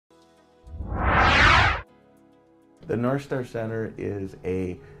The Northstar Center is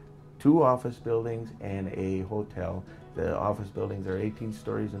two office buildings and a hotel. The office buildings are 18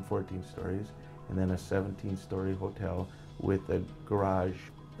 stories and 14 stories, and then a 17-story hotel with a garage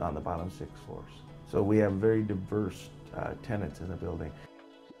on the bottom 6 floors. So we have very diverse tenants in the building.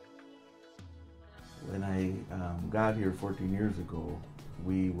 When I got here 14 years ago,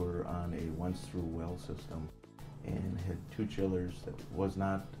 we were on a once-through well system and had 2 chillers that was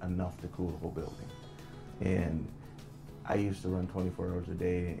not enough to cool the whole building. And I used to run 24 hours a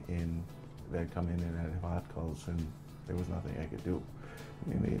day, and they'd come in and I'd have hot calls, and there was nothing I could do. I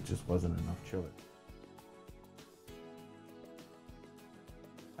mean, it just wasn't enough chiller.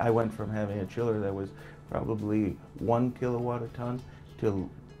 I went from having a chiller that was probably 1 kilowatt a ton to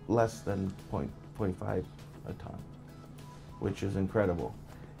less than 0.5 a ton, which is incredible.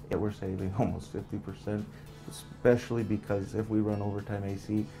 We're saving almost 50%, especially because if we run overtime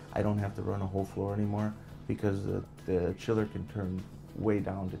AC, I don't have to run a whole floor anymore because the chiller can turn way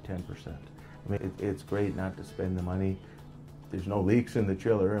down to 10%. I mean, it's great not to spend the money. There's no leaks in the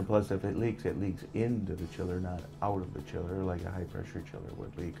chiller, and plus if it leaks into the chiller, not out of the chiller, like a high pressure chiller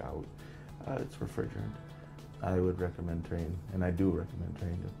would leak out. It's refrigerant. I would recommend Trane, and I do recommend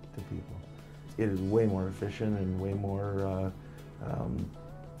Trane to people. It is way more efficient and way more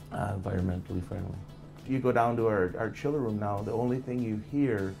environmentally friendly. If you go down to our chiller room now, the only thing you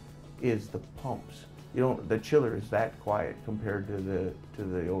hear is the pumps. The chiller is that quiet compared to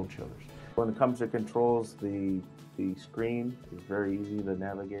the old chillers. When it comes to controls, the screen is very easy to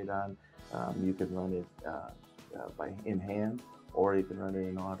navigate on. You can run it in hand, or you can run it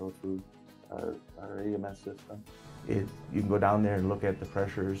in auto through our AMS system. You can go down there and look at the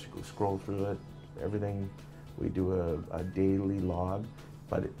pressures, scroll through it, everything. We do a daily log,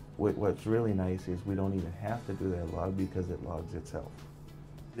 but what's really nice is we don't even have to do that log because it logs itself.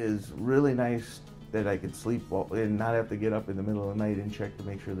 It is really nice that I could sleep and not have to get up in the middle of the night and check to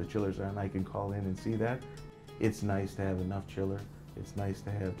make sure the chillers are on. I can call in and see that. It's nice to have enough chiller. It's nice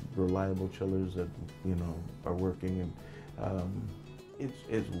to have reliable chillers that are working, and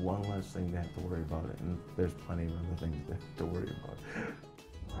it's one less thing to have to worry about it. And there's plenty of other things to worry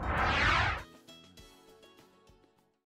about.